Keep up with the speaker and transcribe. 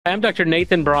I'm Dr.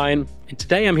 Nathan Bryan, and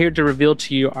today I'm here to reveal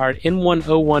to you our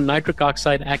N101 Nitric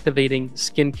Oxide Activating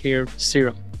Skincare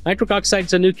Serum. Nitric oxide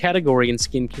is a new category in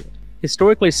skincare.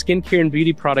 Historically, skincare and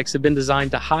beauty products have been designed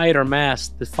to hide or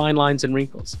mask the fine lines and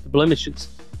wrinkles, the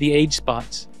blemishes, the age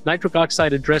spots. Nitric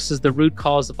oxide addresses the root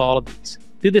cause of all of these.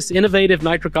 Through this innovative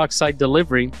nitric oxide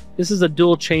delivery, this is a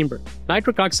dual chamber.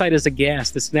 Nitric oxide is a gas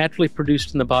that's naturally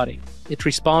produced in the body. It's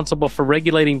responsible for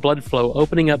regulating blood flow,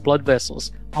 opening up blood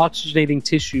vessels, oxygenating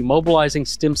tissue, mobilizing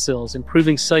stem cells,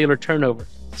 improving cellular turnover,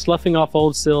 sloughing off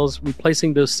old cells,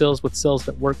 replacing those cells with cells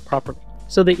that work properly.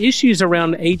 So the issues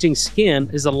around aging skin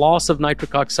is the loss of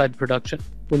nitric oxide production.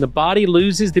 When the body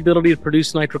loses the ability to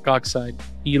produce nitric oxide,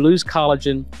 you lose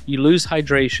collagen, you lose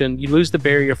hydration, you lose the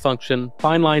barrier function,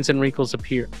 fine lines and wrinkles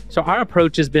appear. So our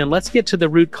approach has been, let's get to the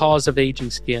root cause of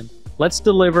aging skin. Let's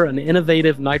deliver an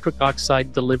innovative nitric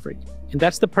oxide delivery. And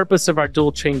that's the purpose of our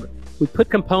dual chamber. We put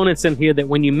components in here that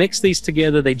when you mix these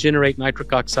together, they generate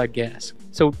nitric oxide gas.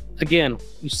 So again,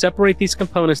 you separate these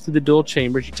components through the dual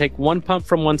chambers. You take one pump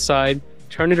from one side,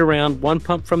 turn it around, one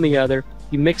pump from the other.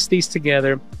 You mix these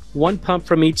together. One pump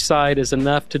from each side is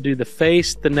enough to do the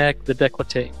face, the neck, the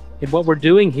décolleté. And what we're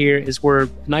doing here is where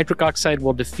nitric oxide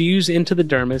will diffuse into the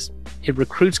dermis. It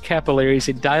recruits capillaries,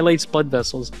 it dilates blood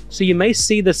vessels. So you may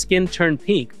see the skin turn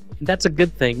pink. And that's a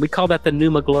good thing. We call that the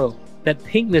pneuma glow. That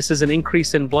pinkness is an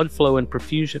increase in blood flow and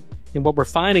perfusion. And what we're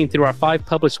finding through our 5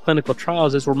 published clinical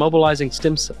trials is we're mobilizing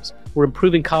stem cells. We're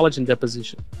improving collagen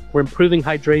deposition. We're improving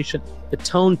hydration. The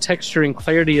tone, texture, and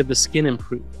clarity of the skin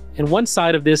improve. And one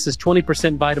side of this is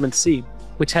 20% vitamin C,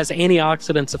 which has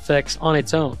antioxidants effects on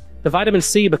its own. The vitamin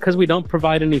C, because we don't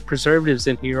provide any preservatives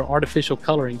in here or artificial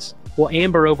colorings, will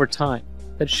amber over time.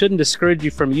 That shouldn't discourage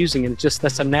you from using it. It's just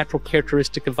that's a natural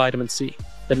characteristic of vitamin C.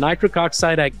 The nitric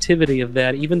oxide activity of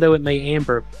that, even though it may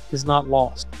amber, is not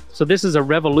lost. So this is a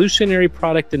revolutionary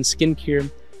product in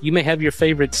skincare. You may have your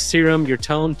favorite serum, your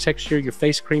tone, texture, your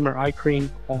face cream or eye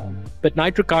cream, but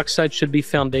nitric oxide should be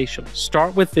foundational.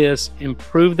 Start with this,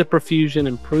 improve the perfusion,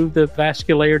 improve the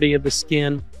vascularity of the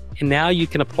skin, and now you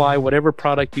can apply whatever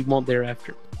product you want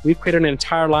thereafter. We've created an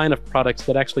entire line of products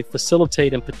that actually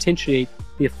facilitate and potentiate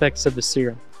the effects of the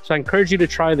serum. So I encourage you to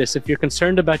try this. If you're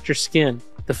concerned about your skin,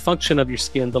 the function of your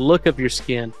skin, the look of your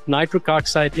skin, nitric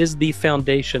oxide is the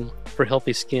foundation for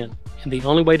healthy skin. And the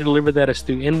only way to deliver that is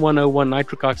through N101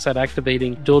 Nitric Oxide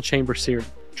Activating Dual Chamber Serum.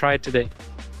 Try it today.